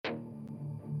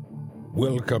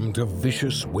Welcome to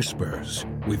Vicious Whispers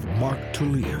with Mark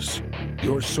Tullius,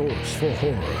 your source for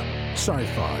horror,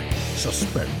 sci-fi,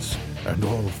 suspense, and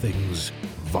all things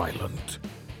violent.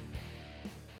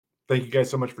 Thank you guys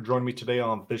so much for joining me today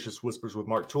on Vicious Whispers with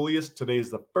Mark Tullius. Today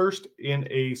is the first in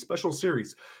a special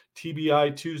series,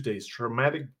 TBI Tuesdays,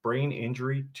 Traumatic Brain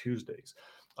Injury Tuesdays.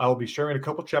 I will be sharing a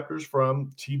couple chapters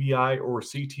from TBI or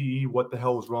CTE, What the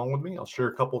Hell is Wrong with Me? I'll share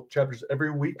a couple chapters every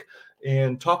week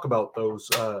and talk about those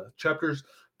chapters,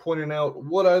 pointing out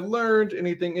what I learned,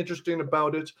 anything interesting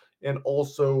about it, and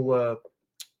also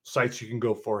sites you can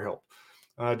go for help.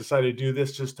 I decided to do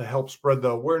this just to help spread the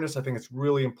awareness. I think it's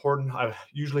really important. I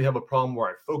usually have a problem where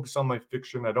I focus on my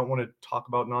fiction. I don't want to talk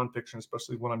about nonfiction,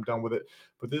 especially when I'm done with it.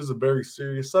 But this is a very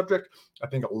serious subject. I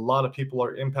think a lot of people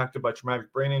are impacted by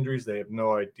traumatic brain injuries. They have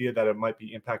no idea that it might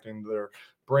be impacting their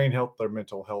brain health, their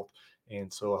mental health.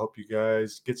 And so I hope you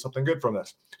guys get something good from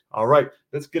this. All right,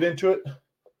 let's get into it.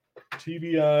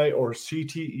 TBI or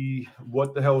CTE,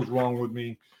 what the hell is wrong with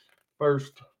me?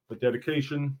 First, the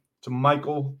dedication to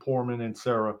Michael, Poorman, and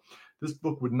Sarah. This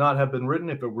book would not have been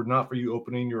written if it were not for you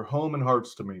opening your home and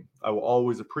hearts to me. I will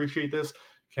always appreciate this.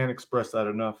 Can't express that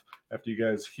enough. After you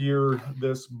guys hear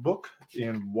this book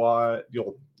and why,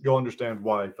 you'll understand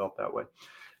why I felt that way.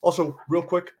 Also, real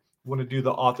quick, I want to do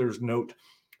the author's note.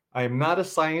 I am not a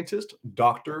scientist,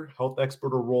 doctor, health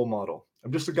expert, or role model.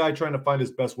 I'm just a guy trying to find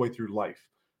his best way through life.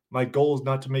 My goal is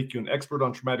not to make you an expert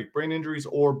on traumatic brain injuries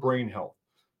or brain health.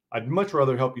 I'd much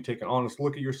rather help you take an honest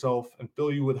look at yourself and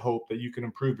fill you with hope that you can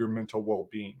improve your mental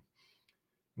well-being.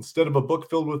 Instead of a book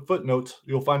filled with footnotes,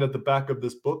 you'll find at the back of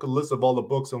this book a list of all the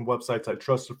books and websites I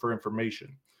trusted for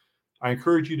information. I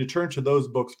encourage you to turn to those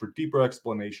books for deeper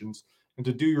explanations and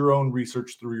to do your own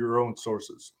research through your own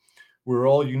sources. We're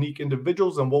all unique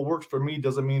individuals, and what works for me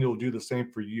doesn't mean it'll do the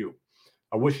same for you.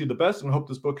 I wish you the best and hope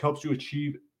this book helps you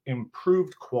achieve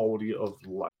improved quality of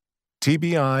life.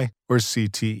 TBI or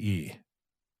CTE.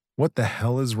 What the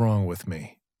hell is wrong with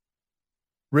me?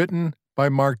 Written by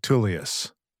Mark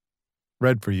Tullius.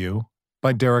 Read for you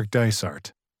by Derek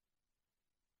Dysart.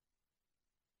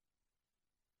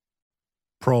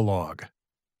 Prologue.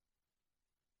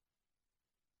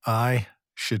 I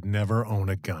should never own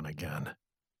a gun again.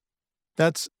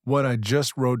 That's what I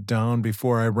just wrote down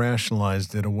before I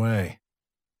rationalized it away.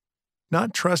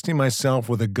 Not trusting myself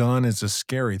with a gun is a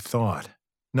scary thought.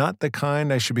 Not the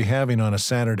kind I should be having on a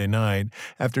Saturday night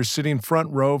after sitting front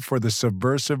row for the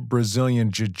subversive Brazilian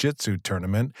Jiu-Jitsu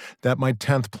tournament that my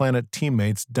 10th Planet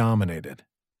teammates dominated.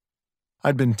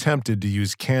 I'd been tempted to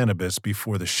use cannabis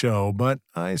before the show, but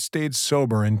I stayed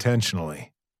sober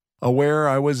intentionally, aware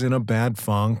I was in a bad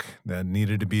funk that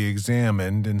needed to be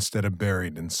examined instead of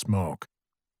buried in smoke.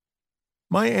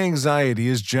 My anxiety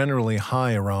is generally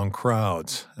high around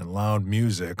crowds, and loud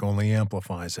music only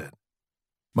amplifies it.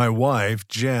 My wife,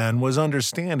 Jen, was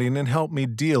understanding and helped me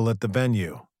deal at the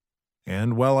venue.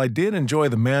 And while I did enjoy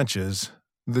the matches,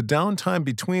 the downtime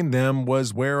between them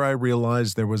was where I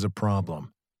realized there was a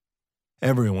problem.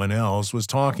 Everyone else was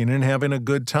talking and having a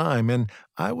good time, and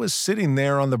I was sitting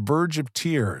there on the verge of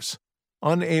tears,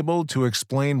 unable to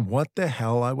explain what the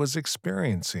hell I was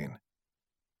experiencing.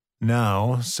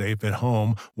 Now, safe at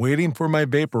home, waiting for my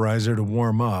vaporizer to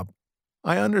warm up,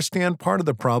 I understand part of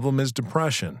the problem is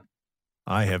depression.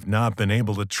 I have not been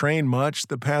able to train much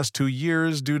the past 2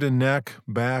 years due to neck,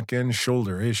 back, and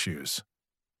shoulder issues.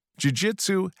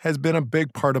 Jiu-Jitsu has been a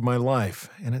big part of my life,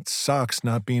 and it sucks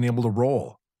not being able to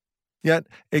roll. Yet,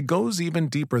 it goes even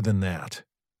deeper than that.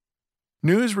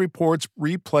 News reports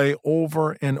replay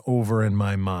over and over in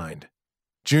my mind.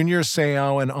 Junior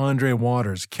Seau and Andre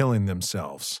Waters killing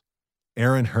themselves.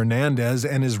 Aaron Hernandez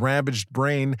and his ravaged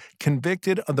brain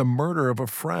convicted of the murder of a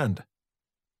friend.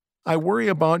 I worry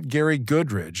about Gary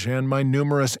Goodridge and my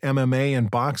numerous MMA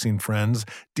and boxing friends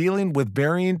dealing with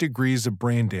varying degrees of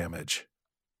brain damage.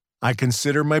 I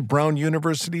consider my Brown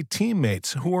University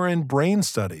teammates who are in brain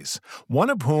studies, one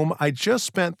of whom I just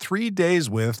spent 3 days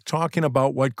with talking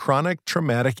about what chronic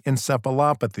traumatic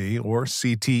encephalopathy, or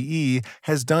CTE,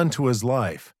 has done to his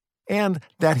life, and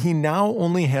that he now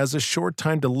only has a short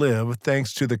time to live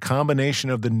thanks to the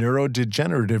combination of the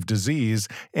neurodegenerative disease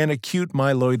and acute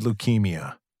myeloid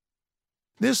leukemia.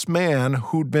 This man,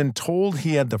 who'd been told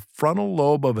he had the frontal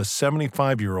lobe of a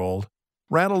 75-year-old,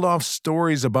 rattled off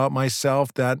stories about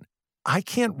myself that I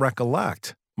can't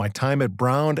recollect, my time at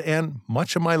Brown, and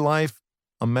much of my life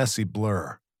a messy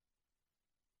blur.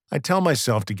 I tell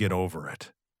myself to get over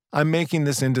it. I'm making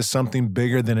this into something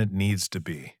bigger than it needs to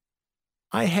be.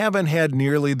 I haven't had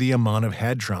nearly the amount of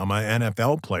head trauma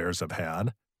NFL players have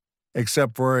had.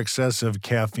 Except for excessive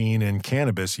caffeine and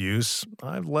cannabis use,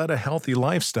 I've led a healthy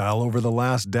lifestyle over the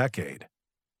last decade.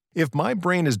 If my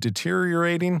brain is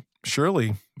deteriorating,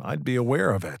 surely I'd be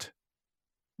aware of it.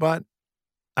 But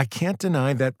I can't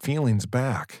deny that feeling's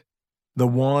back. The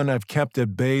one I've kept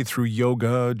at bay through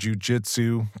yoga,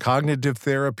 jujitsu, cognitive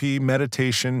therapy,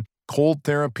 meditation, cold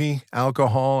therapy,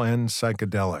 alcohol, and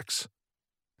psychedelics.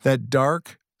 That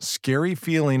dark, scary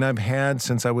feeling I've had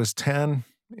since I was 10,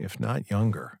 if not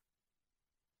younger.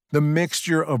 The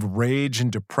mixture of rage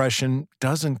and depression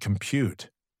doesn't compute.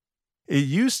 It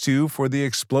used to for the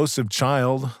explosive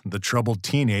child, the troubled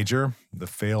teenager, the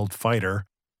failed fighter,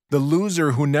 the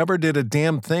loser who never did a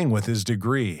damn thing with his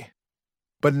degree.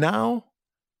 But now,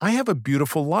 I have a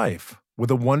beautiful life with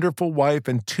a wonderful wife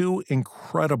and 2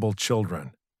 incredible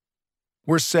children.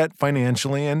 We're set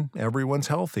financially and everyone's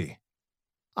healthy.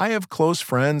 I have close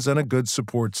friends and a good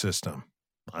support system.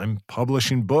 I'm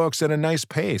publishing books at a nice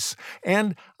pace,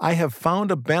 and I have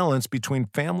found a balance between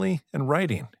family and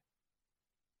writing.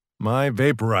 My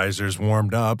vaporizer's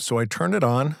warmed up, so I turn it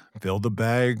on, fill the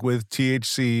bag with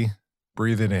THC,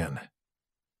 breathe it in.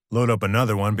 Load up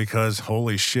another one because,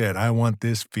 holy shit, I want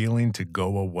this feeling to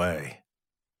go away.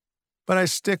 But I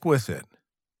stick with it,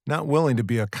 not willing to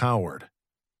be a coward.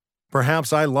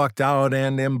 Perhaps I lucked out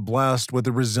and am blessed with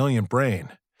a resilient brain,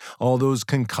 all those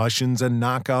concussions and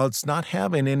knockouts not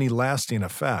having any lasting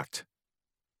effect.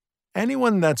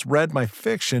 Anyone that's read my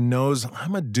fiction knows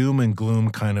I'm a doom and gloom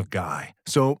kind of guy,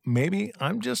 so maybe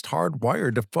I'm just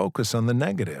hardwired to focus on the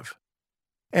negative.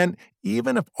 And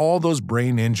even if all those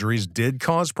brain injuries did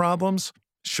cause problems,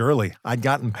 surely I'd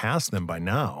gotten past them by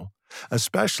now,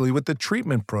 especially with the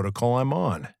treatment protocol I'm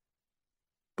on.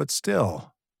 But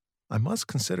still, I must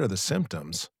consider the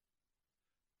symptoms.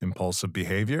 Impulsive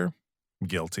behavior?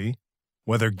 Guilty.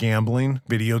 Whether gambling,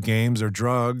 video games, or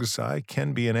drugs, I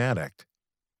can be an addict.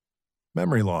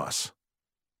 Memory loss.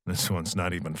 This one's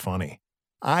not even funny.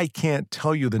 I can't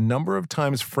tell you the number of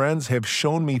times friends have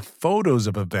shown me photos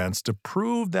of events to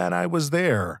prove that I was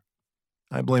there.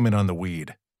 I blame it on the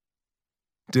weed.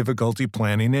 Difficulty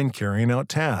planning and carrying out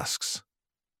tasks.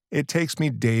 It takes me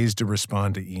days to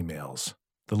respond to emails.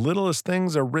 The littlest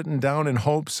things are written down in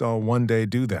hopes I'll one day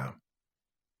do them.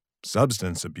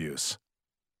 Substance abuse.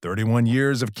 31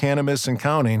 years of cannabis and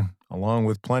counting, along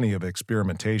with plenty of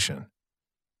experimentation.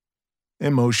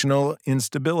 Emotional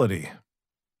instability.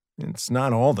 It's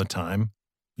not all the time.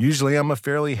 Usually I'm a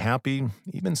fairly happy,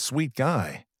 even sweet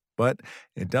guy. But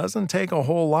it doesn't take a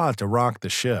whole lot to rock the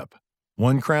ship.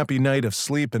 One crappy night of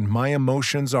sleep and my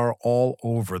emotions are all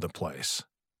over the place.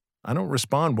 I don't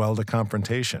respond well to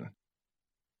confrontation.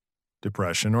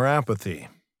 Depression or apathy.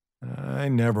 I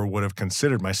never would have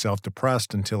considered myself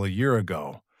depressed until a year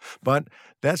ago. But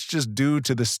that's just due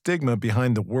to the stigma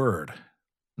behind the word.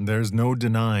 There's no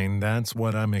denying that's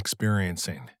what I'm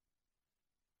experiencing.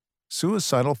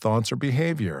 Suicidal thoughts or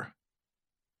behavior.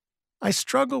 I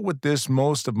struggle with this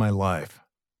most of my life,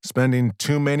 spending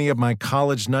too many of my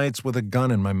college nights with a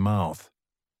gun in my mouth.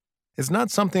 It's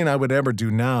not something I would ever do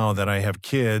now that I have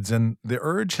kids, and the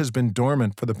urge has been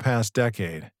dormant for the past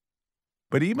decade.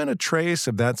 But even a trace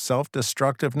of that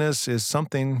self-destructiveness is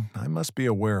something I must be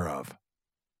aware of.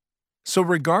 So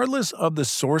regardless of the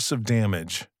source of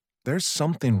damage, there's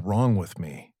something wrong with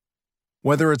me.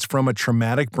 Whether it's from a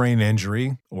traumatic brain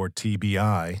injury, or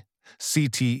TBI,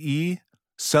 CTE,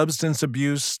 substance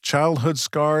abuse, childhood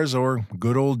scars, or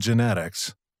good old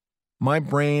genetics, my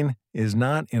brain is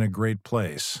not in a great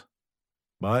place.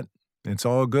 But it's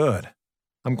all good.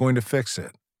 I'm going to fix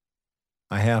it.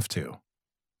 I have to.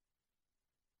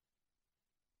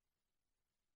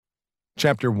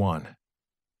 Chapter 1.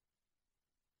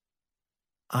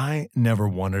 I never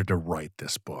wanted to write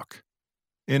this book.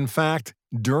 In fact,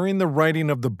 during the writing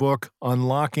of the book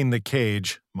Unlocking the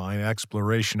Cage, my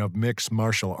exploration of mixed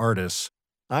martial artists,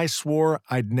 I swore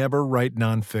I'd never write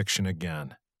nonfiction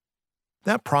again.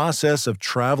 That process of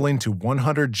traveling to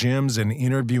 100 gyms and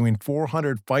interviewing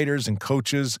 400 fighters and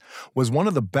coaches was one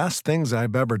of the best things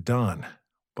I've ever done.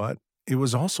 But it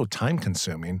was also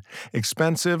time-consuming,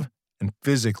 expensive, and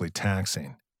physically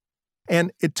taxing.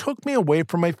 And it took me away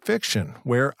from my fiction,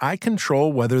 where I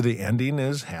control whether the ending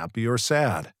is happy or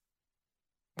sad.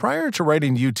 Prior to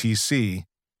writing UTC,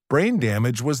 brain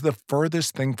damage was the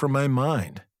furthest thing from my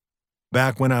mind.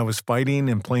 Back when I was fighting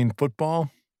and playing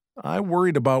football, I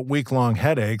worried about week-long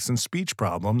headaches and speech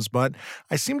problems, but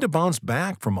I seemed to bounce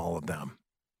back from all of them.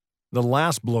 The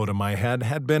last blow to my head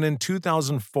had been in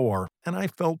 2004, and I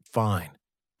felt fine.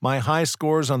 My high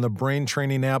scores on the brain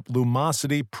training app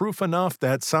Lumosity proof enough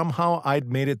that somehow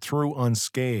I'd made it through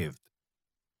unscathed.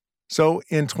 So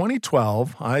in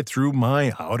 2012, I threw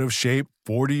my out-of-shape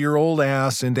 40-year-old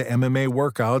ass into MMA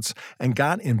workouts and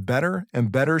got in better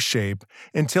and better shape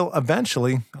until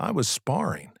eventually I was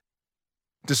sparring.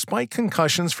 Despite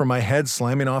concussions from my head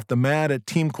slamming off the mat at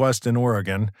Team Quest in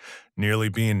Oregon, nearly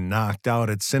being knocked out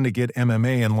at Syndicate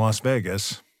MMA in Las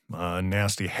Vegas, a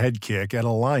nasty head kick at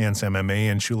Alliance MMA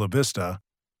in Chula Vista,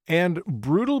 and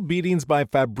brutal beatings by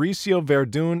Fabricio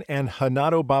Verdun and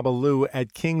Hanato Babalu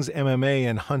at King's MMA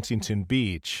in Huntington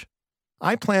Beach,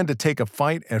 I plan to take a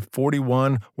fight at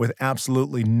 41 with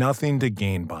absolutely nothing to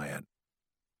gain by it.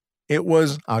 It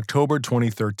was October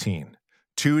 2013,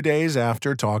 2 days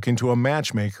after talking to a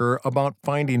matchmaker about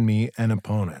finding me an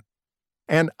opponent.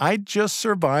 And I'd just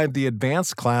survived the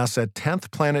advanced class at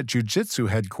 10th Planet Jiu-Jitsu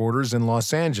headquarters in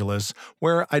Los Angeles,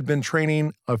 where I'd been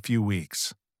training a few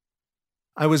weeks.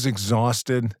 I was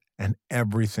exhausted and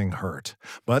everything hurt,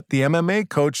 but the MMA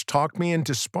coach talked me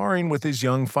into sparring with his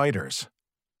young fighters.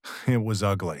 It was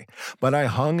ugly, but I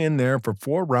hung in there for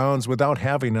 4 rounds without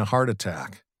having a heart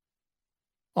attack.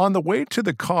 On the way to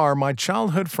the car, my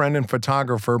childhood friend and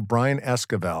photographer Brian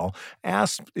Esquivel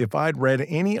asked if I'd read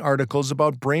any articles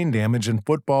about brain damage in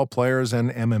football players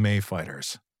and MMA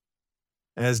fighters.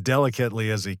 As delicately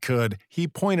as he could, he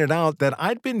pointed out that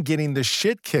I'd been getting the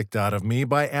shit kicked out of me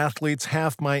by athletes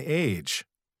half my age.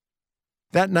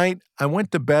 That night, I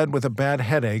went to bed with a bad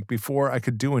headache before I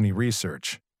could do any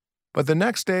research. But the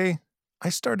next day, I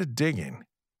started digging.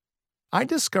 I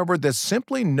discovered that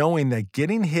simply knowing that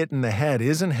getting hit in the head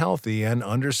isn't healthy and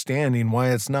understanding why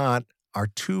it's not are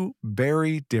two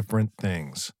very different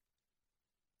things.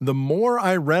 The more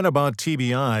I read about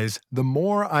TBIs, the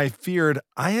more I feared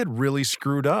I had really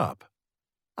screwed up.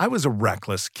 I was a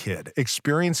reckless kid,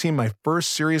 experiencing my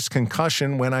first serious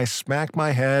concussion when I smacked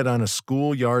my head on a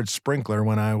schoolyard sprinkler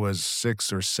when I was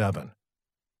 6 or 7.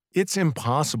 It's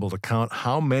impossible to count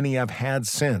how many I've had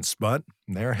since, but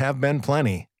there have been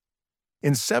plenty.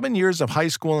 In 7 years of high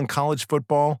school and college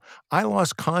football, I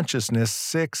lost consciousness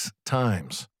 6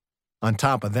 times. On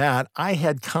top of that, I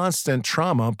had constant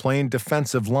trauma playing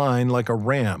defensive line like a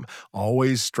ram,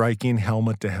 always striking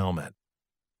helmet to helmet.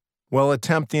 While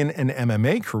attempting an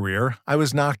MMA career, I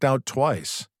was knocked out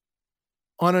twice.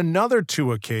 On another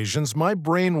 2 occasions, my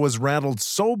brain was rattled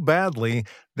so badly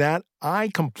that I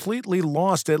completely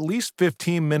lost at least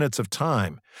 15 minutes of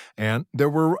time, and there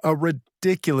were a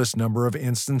ridiculous number of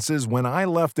instances when I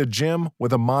left the gym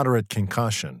with a moderate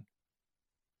concussion.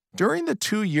 During the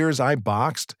 2 years I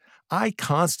boxed, I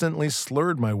constantly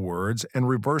slurred my words and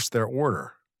reversed their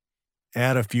order.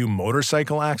 Add a few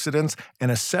motorcycle accidents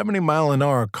and a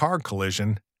 70-mile-an-hour car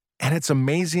collision, and it's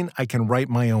amazing I can write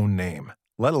my own name,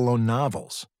 let alone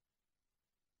novels.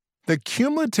 The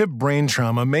cumulative brain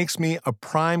trauma makes me a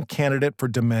prime candidate for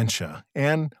dementia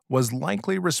and was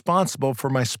likely responsible for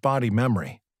my spotty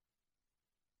memory.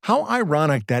 How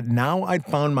ironic that now I'd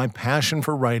found my passion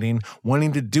for writing,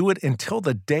 wanting to do it until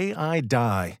the day I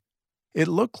die. It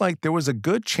looked like there was a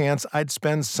good chance I'd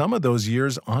spend some of those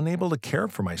years unable to care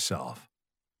for myself.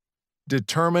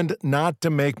 Determined not to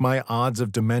make my odds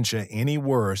of dementia any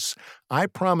worse, I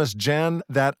promised Jen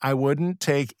that I wouldn't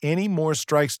take any more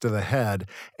strikes to the head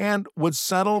and would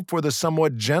settle for the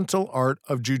somewhat gentle art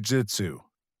of jiu-jitsu.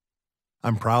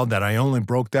 I'm proud that I only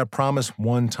broke that promise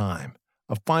one time,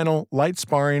 a final light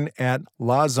sparring at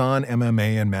Lausanne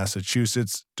MMA in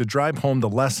Massachusetts to drive home the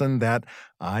lesson that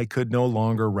I could no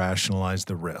longer rationalize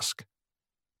the risk.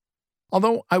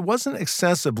 Although I wasn't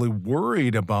excessively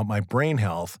worried about my brain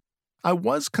health, I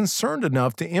was concerned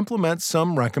enough to implement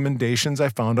some recommendations I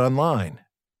found online.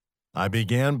 I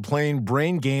began playing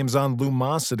brain games on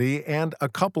Lumosity and a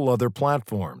couple other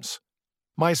platforms.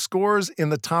 My scores in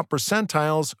the top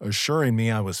percentiles assuring me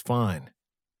I was fine.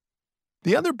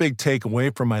 The other big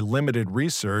takeaway from my limited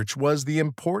research was the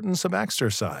importance of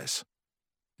exercise.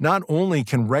 Not only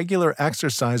can regular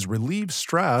exercise relieve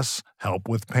stress, help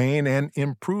with pain, and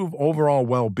improve overall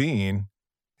well-being,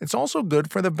 it's also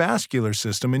good for the vascular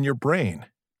system in your brain.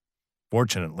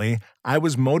 Fortunately, I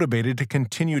was motivated to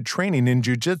continue training in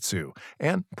jiu-jitsu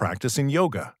and practicing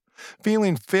yoga,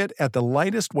 feeling fit at the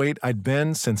lightest weight I'd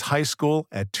been since high school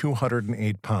at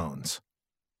 208 pounds.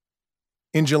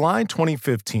 In July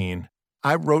 2015,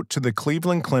 I wrote to the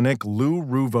Cleveland Clinic Lou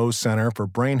Ruvo Center for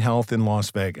Brain Health in Las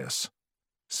Vegas.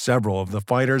 Several of the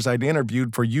fighters I'd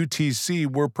interviewed for UTC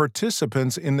were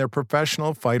participants in their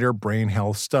professional fighter brain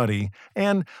health study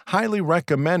and highly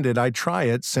recommended I try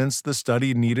it since the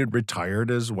study needed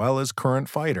retired as well as current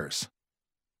fighters.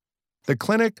 The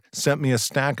clinic sent me a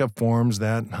stack of forms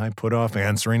that I put off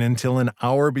answering until an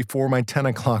hour before my 10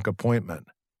 o'clock appointment.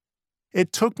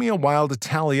 It took me a while to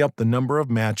tally up the number of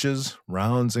matches,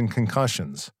 rounds, and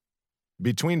concussions.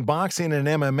 Between boxing and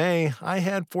MMA, I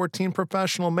had 14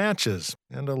 professional matches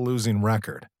and a losing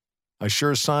record, a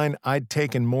sure sign I'd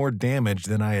taken more damage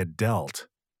than I had dealt.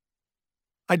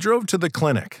 I drove to the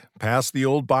clinic, past the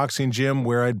old boxing gym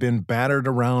where I'd been battered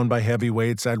around by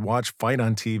heavyweights I'd watched fight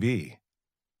on TV.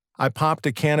 I popped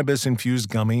a cannabis-infused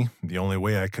gummy, the only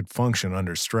way I could function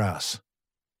under stress.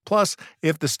 Plus,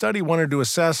 if the study wanted to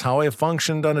assess how I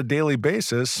functioned on a daily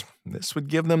basis, this would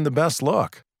give them the best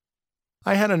look.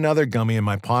 I had another gummy in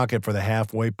my pocket for the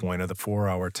halfway point of the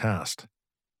 4-hour test.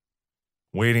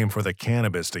 Waiting for the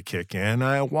cannabis to kick in,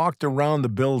 I walked around the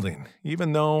building,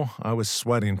 even though I was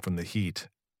sweating from the heat.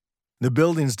 The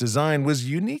building's design was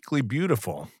uniquely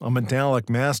beautiful, a metallic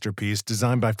masterpiece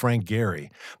designed by Frank Gehry,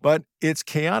 but its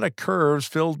chaotic curves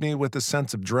filled me with a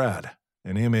sense of dread,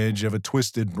 an image of a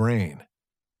twisted brain.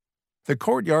 The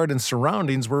courtyard and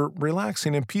surroundings were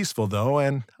relaxing and peaceful, though,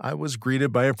 and I was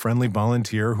greeted by a friendly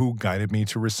volunteer who guided me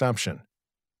to reception.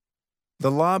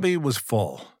 The lobby was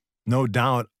full. No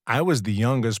doubt, I was the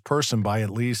youngest person by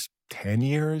at least 10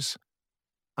 years.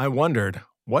 I wondered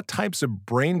what types of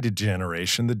brain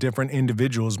degeneration the different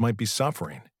individuals might be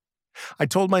suffering. I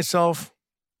told myself,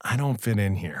 I don't fit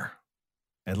in here.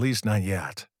 At least not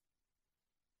yet.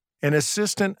 An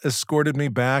assistant escorted me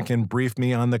back and briefed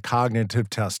me on the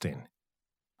cognitive testing.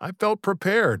 I felt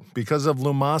prepared because of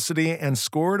lumosity and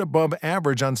scored above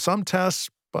average on some tests,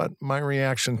 but my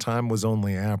reaction time was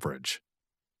only average.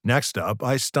 Next up,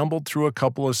 I stumbled through a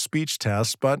couple of speech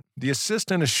tests, but the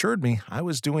assistant assured me I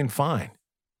was doing fine.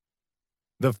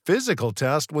 The physical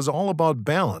test was all about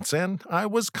balance, and I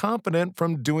was confident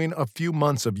from doing a few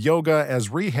months of yoga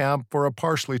as rehab for a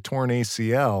partially torn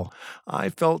ACL. I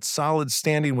felt solid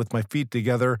standing with my feet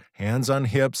together, hands on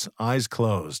hips, eyes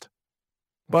closed.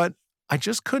 But I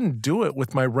just couldn't do it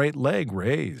with my right leg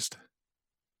raised.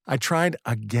 I tried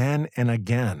again and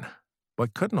again,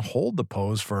 but couldn't hold the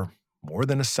pose for more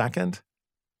than a second.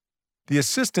 The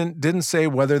assistant didn't say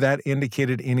whether that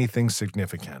indicated anything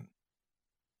significant.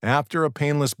 After a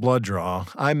painless blood draw,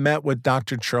 I met with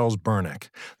Dr. Charles Bernick,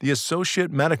 the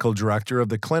Associate Medical Director of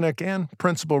the clinic and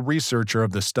Principal Researcher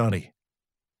of the study.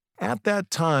 At that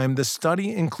time, the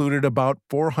study included about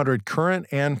 400 current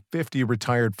and 50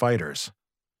 retired fighters.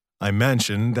 I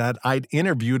mentioned that I'd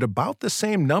interviewed about the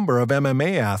same number of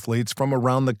MMA athletes from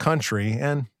around the country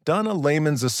and done a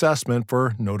layman's assessment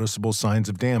for noticeable signs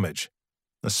of damage,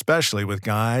 especially with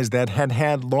guys that had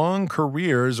had long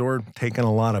careers or taken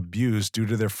a lot of abuse due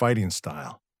to their fighting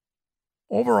style.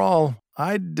 Overall,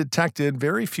 I detected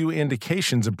very few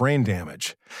indications of brain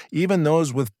damage, even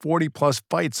those with 40-plus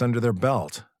fights under their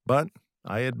belt, but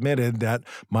I admitted that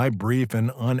my brief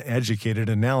and uneducated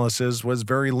analysis was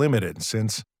very limited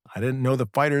since I didn't know the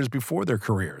fighters before their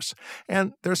careers,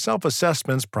 and their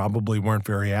self-assessments probably weren't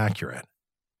very accurate.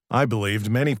 I believed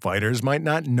many fighters might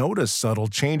not notice subtle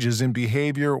changes in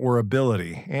behavior or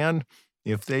ability, and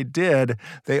if they did,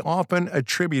 they often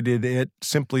attributed it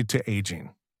simply to aging.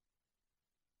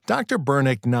 Dr.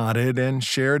 Bernick nodded and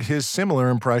shared his similar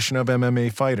impression of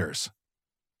MMA fighters.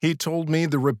 He told me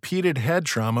the repeated head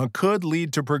trauma could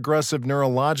lead to progressive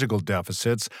neurological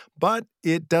deficits, but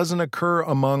it doesn't occur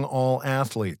among all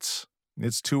athletes.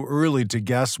 It's too early to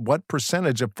guess what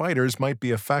percentage of fighters might be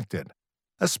affected,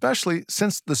 especially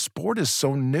since the sport is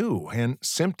so new and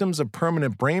symptoms of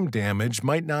permanent brain damage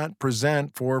might not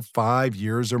present for 5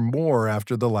 years or more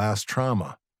after the last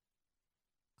trauma.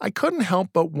 I couldn't help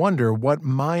but wonder what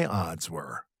my odds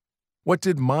were. What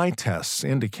did my tests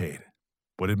indicate?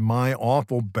 What did my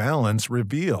awful balance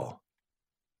reveal?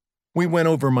 We went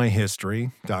over my history,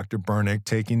 Dr. Bernick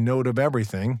taking note of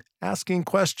everything, asking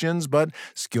questions but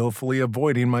skillfully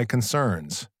avoiding my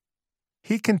concerns.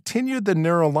 He continued the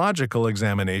neurological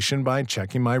examination by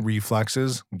checking my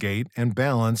reflexes, gait, and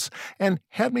balance, and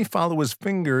had me follow his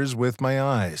fingers with my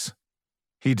eyes.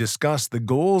 He discussed the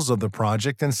goals of the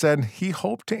project and said he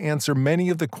hoped to answer many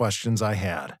of the questions I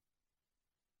had.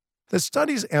 The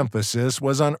study's emphasis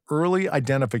was on early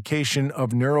identification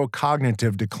of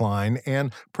neurocognitive decline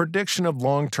and prediction of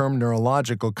long-term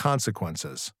neurological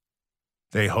consequences.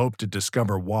 They hope to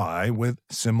discover why, with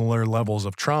similar levels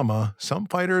of trauma, some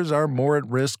fighters are more at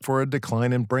risk for a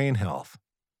decline in brain health.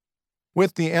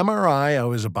 With the MRI I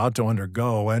was about to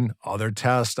undergo and other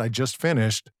tests I just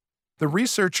finished, the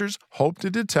researchers hope to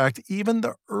detect even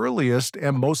the earliest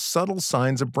and most subtle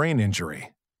signs of brain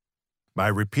injury. By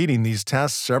repeating these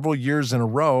tests several years in a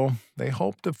row, they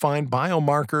hope to find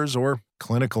biomarkers or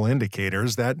clinical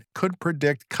indicators that could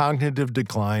predict cognitive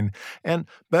decline and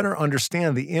better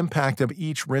understand the impact of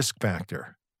each risk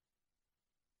factor.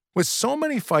 With so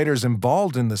many fighters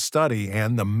involved in the study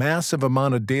and the massive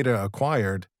amount of data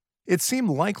acquired, it seemed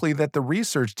likely that the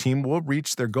research team will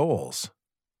reach their goals.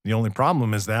 The only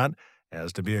problem is that,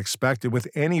 as to be expected with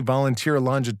any volunteer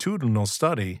longitudinal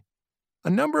study, a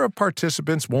number of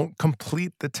participants won't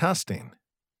complete the testing.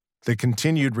 The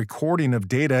continued recording of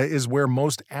data is where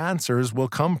most answers will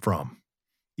come from.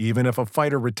 Even if a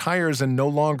fighter retires and no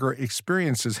longer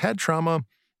experiences head trauma,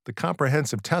 the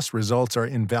comprehensive test results are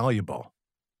invaluable.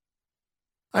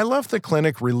 I left the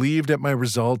clinic relieved at my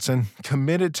results and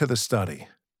committed to the study.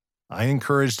 I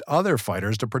encouraged other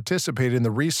fighters to participate in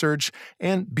the research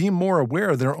and be more aware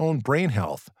of their own brain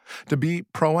health, to be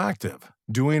proactive,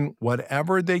 doing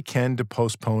whatever they can to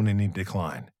postpone any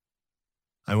decline.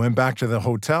 I went back to the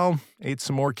hotel, ate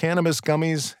some more cannabis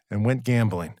gummies, and went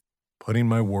gambling, putting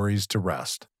my worries to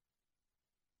rest.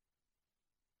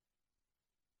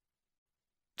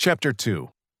 Chapter 2.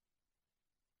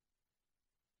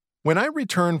 When I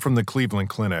returned from the Cleveland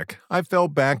Clinic, I fell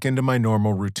back into my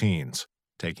normal routines,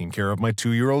 taking care of my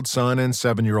 2-year-old son and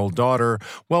 7-year-old daughter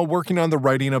while working on the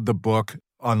writing of the book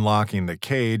Unlocking the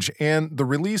Cage and the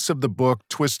release of the book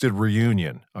Twisted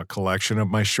Reunion, a collection of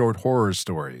my short horror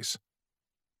stories.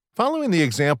 Following the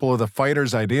example of the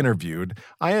fighters I'd interviewed,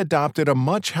 I adopted a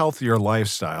much healthier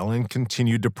lifestyle and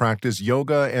continued to practice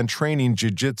yoga and training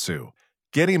jiu-jitsu,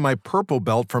 getting my purple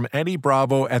belt from Eddie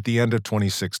Bravo at the end of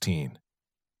 2016.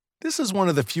 This is one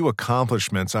of the few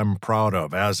accomplishments I'm proud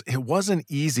of, as it wasn't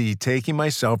easy taking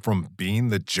myself from being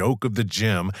the joke of the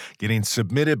gym, getting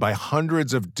submitted by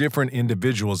hundreds of different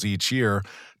individuals each year,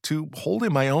 to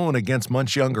holding my own against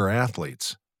much younger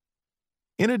athletes.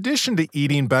 In addition to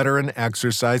eating better and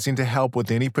exercising to help with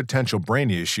any potential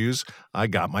brain issues, I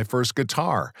got my first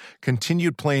guitar,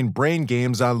 continued playing brain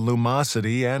games on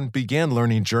Lumosity, and began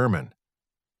learning German.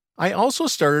 I also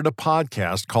started a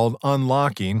podcast called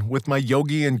Unlocking with my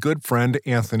yogi and good friend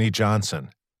Anthony Johnson.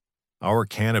 Our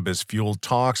cannabis-fueled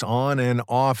talks on and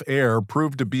off air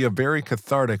proved to be a very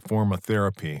cathartic form of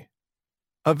therapy.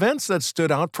 Events that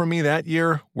stood out for me that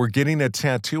year were getting a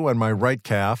tattoo on my right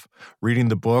calf, reading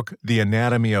the book The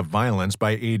Anatomy of Violence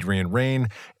by Adrian Raine,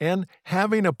 and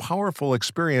having a powerful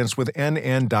experience with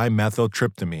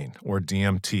N,N-dimethyltryptamine, or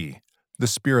DMT, the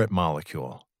spirit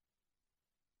molecule.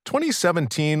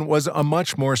 2017 was a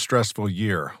much more stressful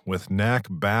year, with neck,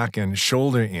 back, and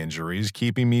shoulder injuries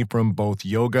keeping me from both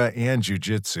yoga and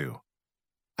jiu-jitsu.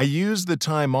 I used the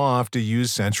time off to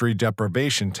use sensory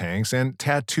deprivation tanks and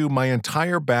tattoo my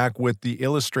entire back with the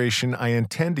illustration I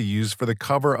intend to use for the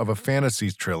cover of a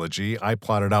fantasy trilogy I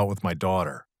plotted out with my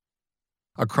daughter.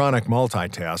 A chronic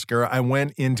multitasker, I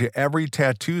went into every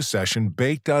tattoo session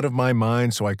baked out of my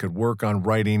mind so I could work on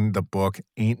writing the book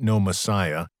Ain't No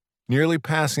Messiah, nearly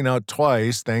passing out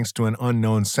twice thanks to an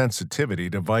unknown sensitivity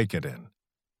to Vicodin.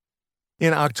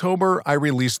 In October, I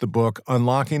released the book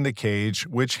Unlocking the Cage,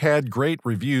 which had great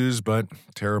reviews but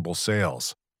terrible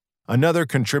sales. Another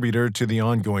contributor to the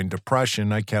ongoing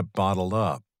depression I kept bottled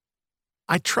up.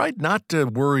 I tried not to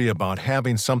worry about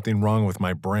having something wrong with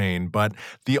my brain, but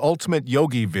the Ultimate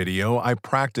Yogi video I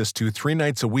practiced to 3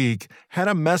 nights a week had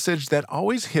a message that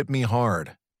always hit me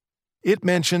hard. It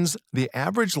mentions the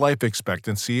average life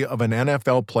expectancy of an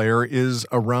NFL player is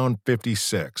around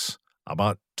 56,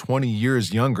 about 20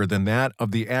 years younger than that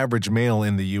of the average male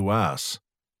in the U.S.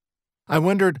 I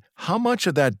wondered how much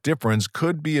of that difference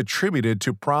could be attributed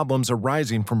to problems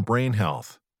arising from brain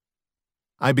health.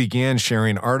 I began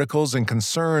sharing articles and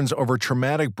concerns over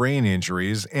traumatic brain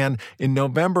injuries, and in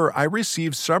November I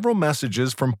received several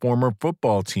messages from former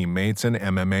football teammates and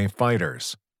MMA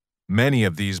fighters. Many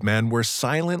of these men were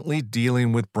silently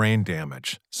dealing with brain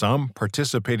damage, some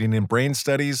participating in brain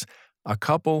studies, a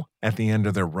couple at the end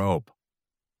of their rope.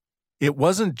 It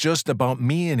wasn't just about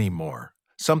me anymore,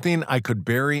 something I could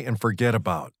bury and forget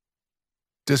about.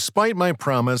 Despite my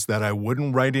promise that I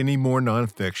wouldn't write any more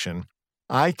nonfiction,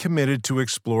 I committed to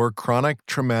explore chronic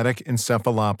traumatic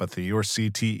encephalopathy, or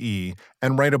CTE,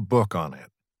 and write a book on it.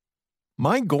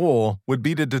 My goal would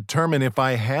be to determine if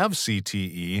I have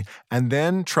CTE and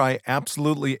then try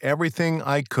absolutely everything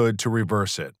I could to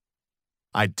reverse it.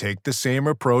 I'd take the same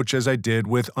approach as I did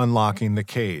with Unlocking the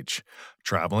Cage,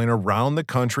 traveling around the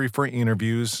country for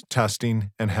interviews,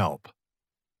 testing, and help.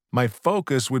 My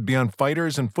focus would be on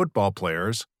fighters and football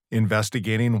players,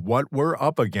 investigating what we're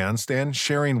up against and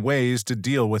sharing ways to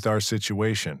deal with our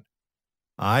situation.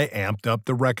 I amped up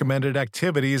the recommended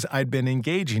activities I'd been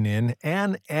engaging in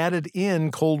and added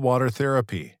in cold water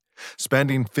therapy,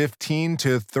 spending 15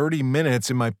 to 30 minutes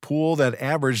in my pool that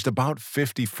averaged about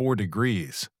 54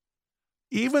 degrees.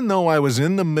 Even though I was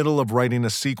in the middle of writing a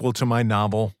sequel to my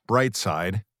novel,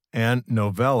 Brightside, and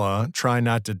novella, Try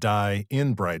Not to Die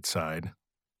in Brightside,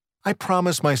 I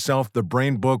promised myself the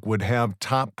brain book would have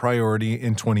top priority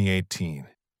in 2018.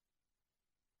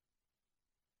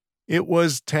 It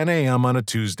was 10 a.m. on a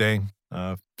Tuesday,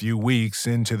 a few weeks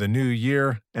into the new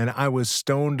year, and I was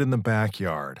stoned in the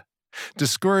backyard,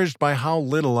 discouraged by how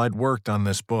little I'd worked on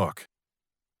this book.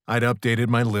 I'd updated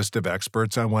my list of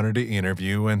experts I wanted to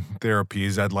interview and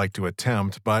therapies I'd like to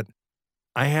attempt, but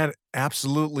I had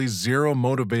absolutely zero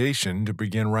motivation to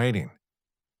begin writing.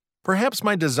 Perhaps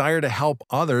my desire to help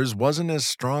others wasn't as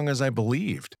strong as I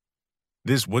believed.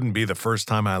 This wouldn't be the first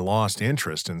time I lost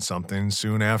interest in something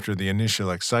soon after the initial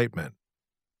excitement.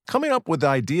 Coming up with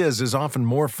ideas is often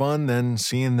more fun than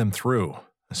seeing them through,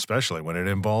 especially when it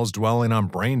involves dwelling on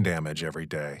brain damage every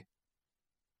day.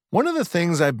 One of the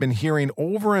things I've been hearing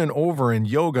over and over in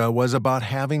yoga was about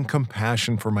having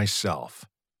compassion for myself.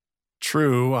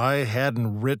 True, I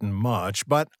hadn't written much,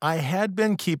 but I had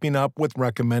been keeping up with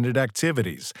recommended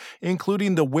activities,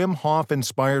 including the Wim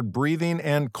Hof-inspired breathing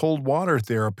and cold water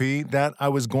therapy that I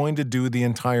was going to do the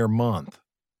entire month.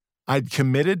 I'd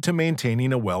committed to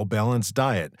maintaining a well-balanced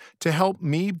diet to help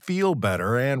me feel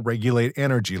better and regulate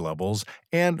energy levels,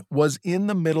 and was in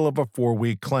the middle of a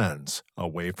 4-week cleanse, a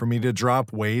way for me to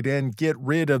drop weight and get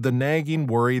rid of the nagging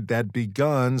worry that'd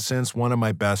begun since one of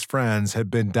my best friends had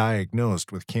been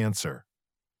diagnosed with cancer.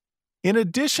 In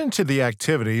addition to the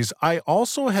activities, I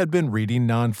also had been reading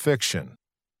nonfiction.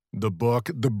 The book,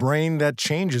 The Brain That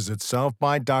Changes Itself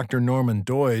by Dr. Norman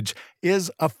Doidge, is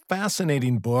a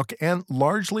fascinating book and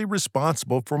largely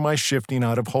responsible for my shifting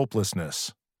out of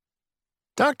hopelessness.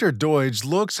 Dr. Doidge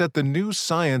looks at the new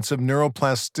science of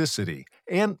neuroplasticity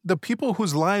and the people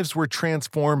whose lives were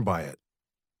transformed by it.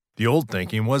 The old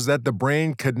thinking was that the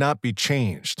brain could not be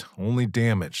changed, only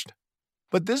damaged.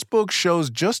 But this book shows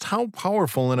just how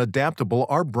powerful and adaptable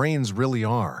our brains really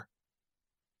are.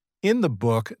 In the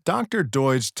book, Dr.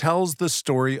 Doidge tells the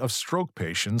story of stroke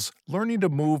patients learning to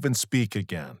move and speak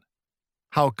again,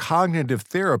 how cognitive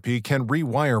therapy can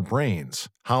rewire brains,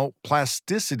 how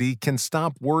plasticity can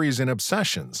stop worries and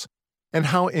obsessions, and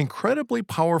how incredibly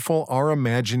powerful our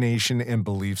imagination and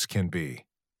beliefs can be.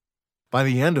 By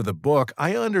the end of the book,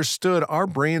 I understood our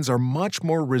brains are much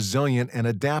more resilient and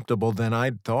adaptable than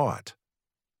I'd thought.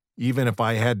 Even if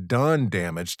I had done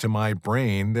damage to my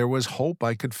brain, there was hope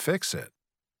I could fix it.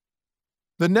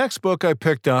 The next book I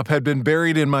picked up had been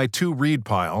buried in my to-read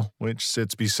pile, which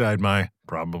sits beside my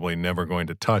probably never going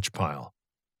to touch pile.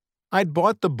 I'd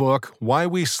bought the book Why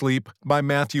We Sleep by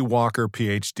Matthew Walker,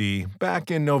 Ph.D.,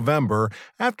 back in November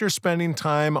after spending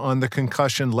time on the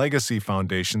Concussion Legacy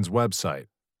Foundation's website,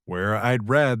 where I'd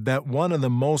read that one of the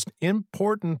most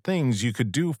important things you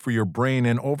could do for your brain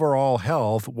and overall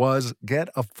health was get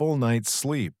a full night's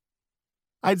sleep.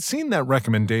 I'd seen that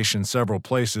recommendation several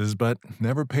places, but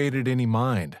never paid it any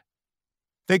mind.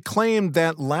 They claimed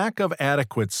that lack of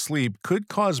adequate sleep could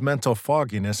cause mental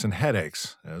fogginess and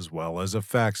headaches, as well as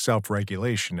affect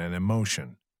self-regulation and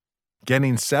emotion.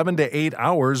 Getting 7 to 8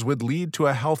 hours would lead to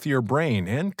a healthier brain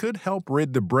and could help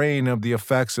rid the brain of the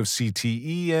effects of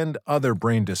CTE and other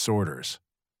brain disorders.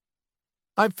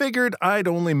 I figured I'd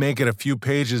only make it a few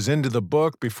pages into the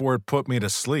book before it put me to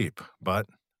sleep, but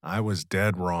I was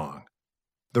dead wrong.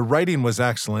 The writing was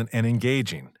excellent and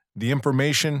engaging. The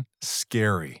information,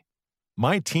 scary.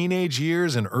 My teenage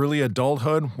years and early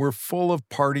adulthood were full of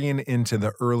partying into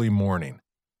the early morning.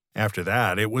 After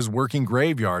that, it was working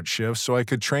graveyard shifts so I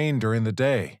could train during the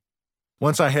day.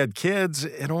 Once I had kids,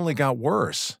 it only got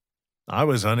worse. I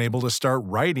was unable to start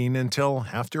writing until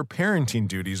after parenting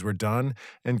duties were done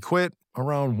and quit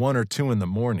around 1 or 2 in the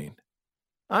morning.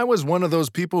 I was one of those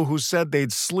people who said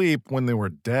they'd sleep when they were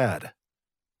dead.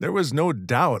 There was no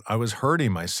doubt I was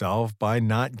hurting myself by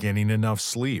not getting enough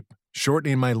sleep,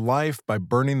 shortening my life by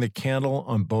burning the candle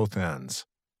on both ends.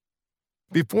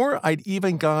 Before I'd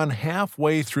even gone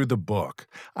halfway through the book,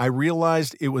 I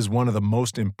realized it was one of the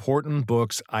most important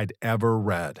books I'd ever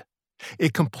read.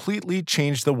 It completely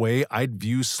changed the way I'd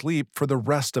view sleep for the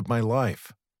rest of my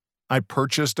life. I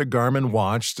purchased a Garmin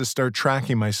watch to start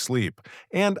tracking my sleep,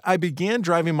 and I began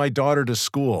driving my daughter to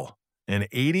school. An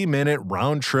 80-minute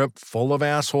round trip full of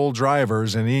asshole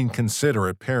drivers and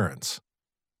inconsiderate parents.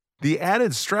 The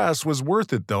added stress was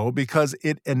worth it, though, because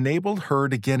it enabled her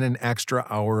to get an extra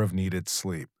hour of needed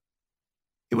sleep.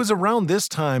 It was around this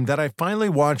time that I finally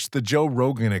watched the Joe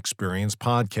Rogan Experience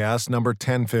podcast number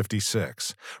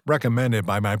 1056, recommended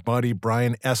by my buddy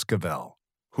Brian Esquivel,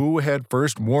 who had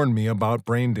first warned me about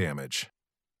brain damage.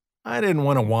 I didn't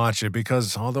want to watch it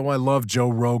because although I love Joe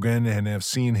Rogan and have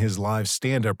seen his live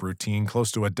stand-up routine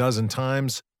close to a dozen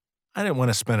times, I didn't want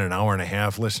to spend an hour and a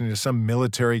half listening to some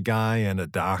military guy and a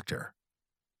doctor.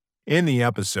 In the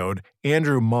episode,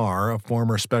 Andrew Marr, a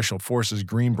former Special Forces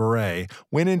Green Beret,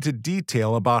 went into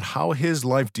detail about how his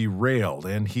life derailed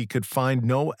and he could find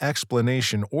no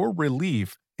explanation or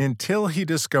relief until he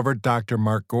discovered Dr.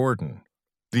 Mark Gordon.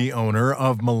 the owner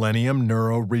of Millennium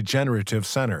Neuroregenerative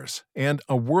Centers, and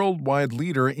a worldwide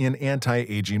leader in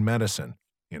anti-aging medicine,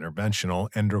 interventional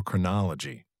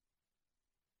endocrinology.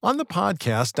 On the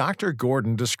podcast, Dr.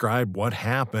 Gordon described what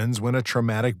happens when a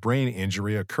traumatic brain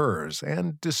injury occurs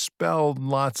and dispelled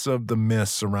lots of the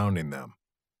myths surrounding them.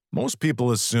 Most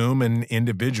people assume an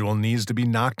individual needs to be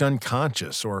knocked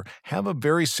unconscious or have a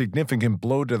very significant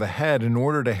blow to the head in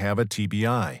order to have a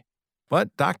TBI.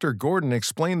 But Dr. Gordon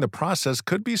explained the process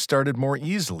could be started more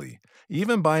easily,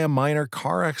 even by a minor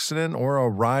car accident or a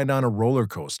ride on a roller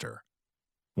coaster.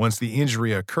 Once the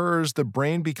injury occurs, the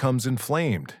brain becomes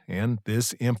inflamed, and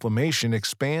this inflammation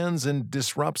expands and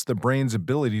disrupts the brain's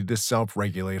ability to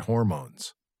self-regulate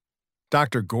hormones.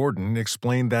 Dr. Gordon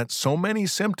explained that so many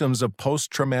symptoms of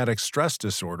post-traumatic stress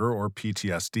disorder, or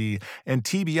PTSD, and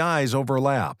TBIs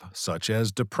overlap, such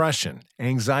as depression,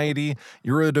 anxiety,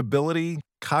 irritability,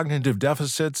 cognitive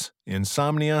deficits,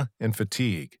 insomnia, and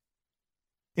fatigue.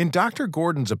 In Dr.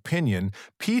 Gordon's opinion,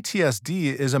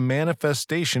 PTSD is a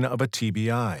manifestation of a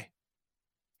TBI.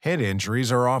 Head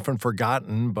injuries are often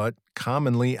forgotten but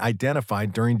commonly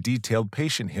identified during detailed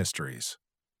patient histories.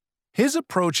 His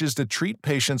approach is to treat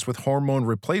patients with hormone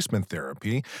replacement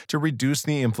therapy to reduce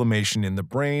the inflammation in the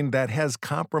brain that has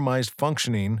compromised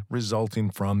functioning resulting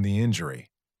from the injury.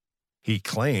 He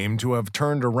claimed to have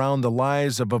turned around the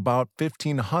lives of about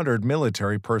 1,500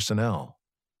 military personnel.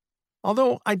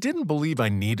 Although I didn't believe I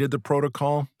needed the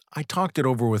protocol, I talked it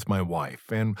over with my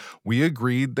wife, and we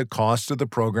agreed the cost of the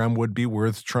program would be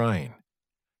worth trying.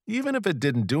 Even if it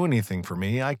didn't do anything for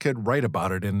me, I could write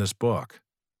about it in this book.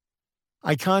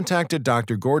 I contacted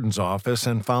Dr. Gordon's office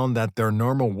and found that their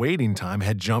normal waiting time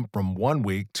had jumped from 1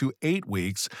 week to 8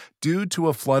 weeks due to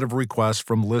a flood of requests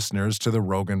from listeners to the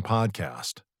Rogan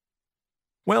podcast.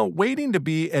 While waiting to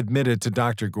be admitted to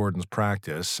Dr. Gordon's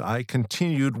practice, I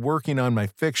continued working on my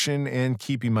fiction and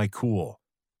keeping my cool,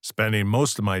 spending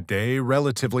most of my day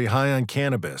relatively high on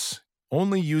cannabis,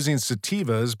 only using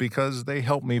sativas because they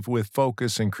help me with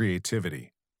focus and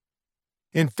creativity.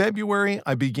 In February,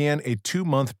 I began a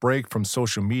 2-month break from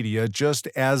social media just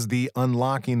as the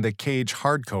Unlocking the Cage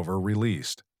hardcover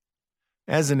released.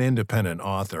 As an independent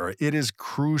author, it is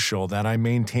crucial that I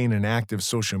maintain an active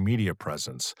social media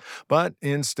presence, but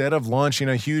instead of launching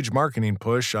a huge marketing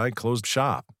push, I closed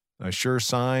shop, a sure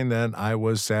sign that I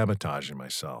was sabotaging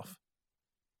myself.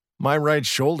 My right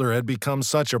shoulder had become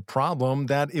such a problem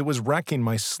that it was wrecking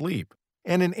my sleep,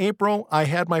 and in April, I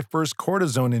had my first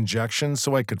cortisone injection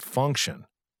so I could function.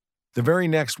 The very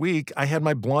next week, I had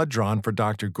my blood drawn for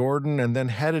Dr. Gordon and then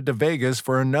headed to Vegas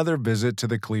for another visit to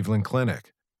the Cleveland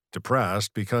Clinic.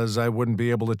 Depressed because I wouldn't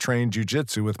be able to train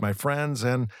jiu-jitsu with my friends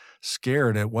and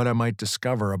scared at what I might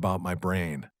discover about my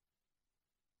brain.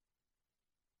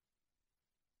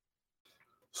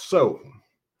 So,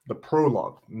 the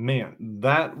prologue, man,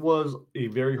 that was a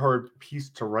very hard piece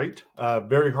to write,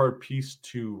 very hard piece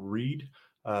to read.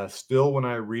 Still, when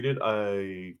I read it,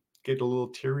 I get a little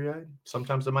teary-eyed.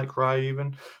 Sometimes I might cry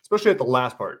even, especially at the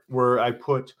last part where I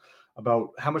put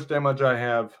about how much damage I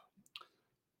have.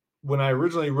 When I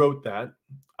originally wrote that,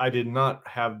 I did not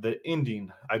have the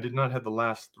ending. I did not have the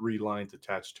last 3 lines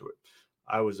attached to it.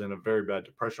 I was in a very bad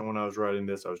depression when I was writing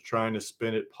this. I was trying to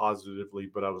spin it positively,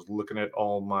 but I was looking at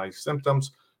all my symptoms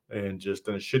and just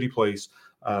in a shitty place.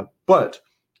 But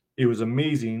it was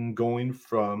amazing going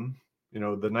from,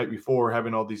 the night before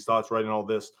having all these thoughts, writing all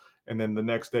this, and then the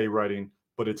next day writing,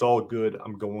 but it's all good.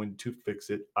 I'm going to fix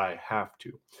it. I have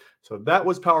to. So that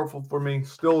was powerful for me.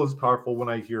 Still is powerful when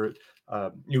I hear it.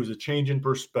 It was a change in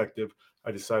perspective.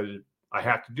 I decided I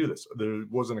have to do this. There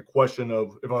wasn't a question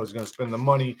of if I was going to spend the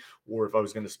money or if I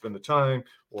was going to spend the time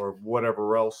or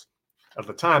whatever else. At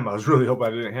the time, I was really hoping I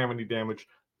didn't have any damage,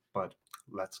 but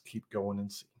let's keep going and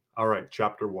see. All right,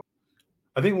 chapter 1.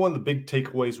 I think one of the big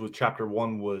takeaways with chapter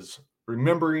 1 was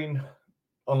remembering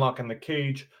Unlocking the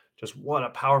Cage, just what a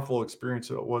powerful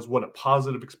experience it was, what a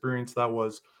positive experience that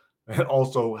was, and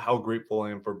also how grateful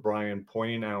I am for Brian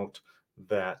pointing out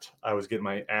that I was getting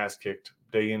my ass kicked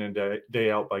day in and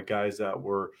day out by guys that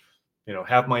were,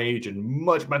 half my age and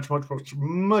much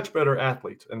better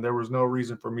athletes. And there was no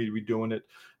reason for me to be doing it.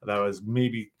 That was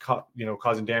maybe,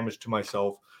 causing damage to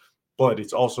myself. But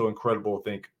it's also incredible to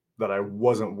think that I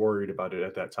wasn't worried about it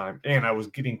at that time. And I was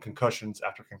getting concussions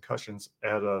after concussions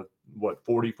at a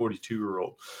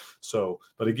 42-year-old. So,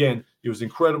 but again, it was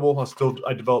incredible.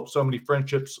 I developed so many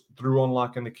friendships through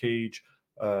Unlocking the Cage.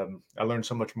 I learned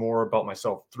so much more about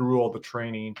myself through all the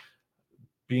training,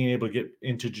 being able to get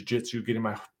into jiu-jitsu, getting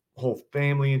my whole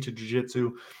family into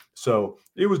jiu-jitsu. So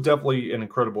it was definitely an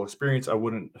incredible experience. I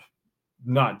wouldn't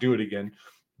not do it again.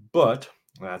 But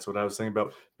That's what I was thinking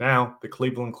about. Now, the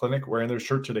Cleveland Clinic wearing their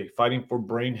shirt today, fighting for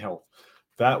brain health.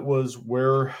 That was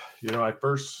where, I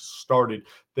first started.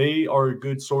 They are a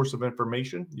good source of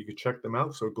information. You can check them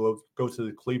out. So go to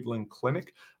the Cleveland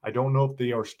Clinic. I don't know if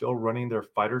they are still running their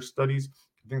fighter studies.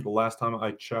 I think the last time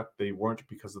I checked, they weren't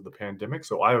because of the pandemic.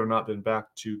 So I have not been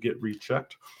back to get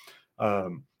rechecked.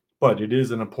 But it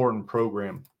is an important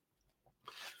program.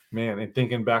 Man, and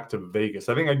thinking back to Vegas,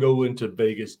 I think I go into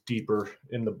Vegas deeper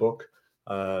in the book.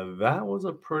 That was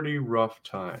a pretty rough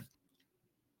time.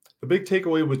 The big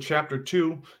takeaway with chapter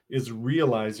 2 is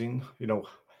realizing,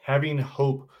 having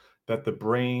hope that the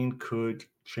brain could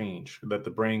change, that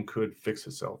the brain could fix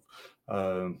itself.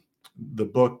 The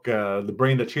book, The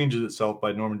Brain That Changes Itself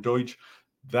by Norman Deutsch,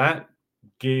 that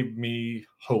gave me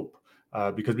hope.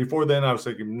 Because before then, I was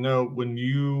thinking, no, when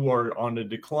you are on a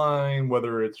decline,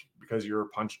 whether it's because you're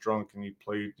punch drunk and you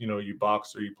play, you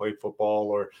box or you play football,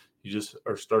 or you just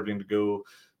are starting to go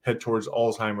head towards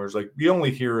Alzheimer's, like we only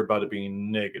hear about it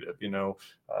being negative, you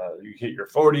hit your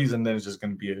 40s and then it's just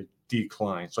going to be a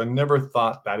decline. So I never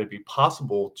thought that it'd be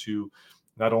possible to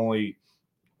not only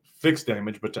fix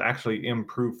damage, but to actually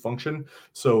improve function.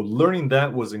 So learning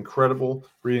that was incredible.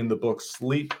 Reading the book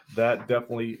Sleep, that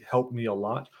definitely helped me a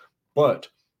lot. But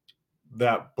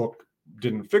that book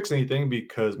didn't fix anything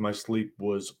because my sleep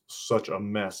was such a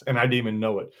mess and I didn't even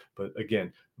know it. But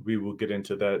again, we will get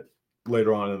into that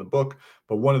later on in the book.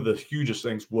 But one of the hugest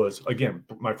things was, again,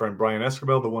 my friend Brian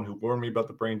Escobel, the one who warned me about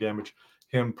the brain damage,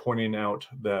 him pointing out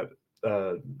that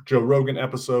Joe Rogan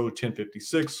episode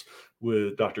 1056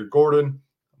 with Dr. Gordon,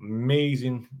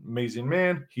 amazing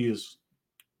man. He has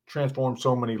transformed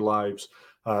so many lives.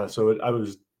 I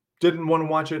didn't want to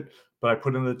watch it, but I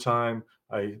put in the time.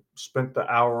 I spent the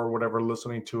hour or whatever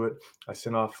listening to it. I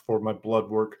sent off for my blood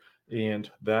work, and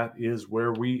that is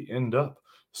where we end up.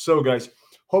 So, guys,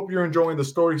 hope you're enjoying the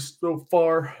story so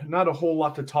far. Not a whole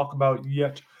lot to talk about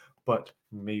yet, but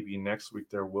maybe next week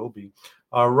there will be.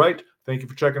 All right. Thank you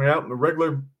for checking it out. The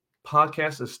regular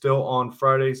podcast is still on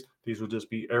Fridays. These will just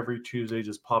be every Tuesday,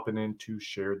 just popping in to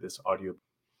share this audio.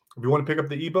 If you want to pick up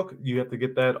the ebook, you have to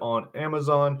get that on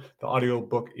Amazon. The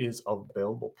audiobook is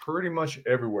available pretty much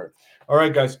everywhere. All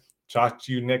right, guys. Talk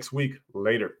to you next week.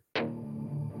 Later.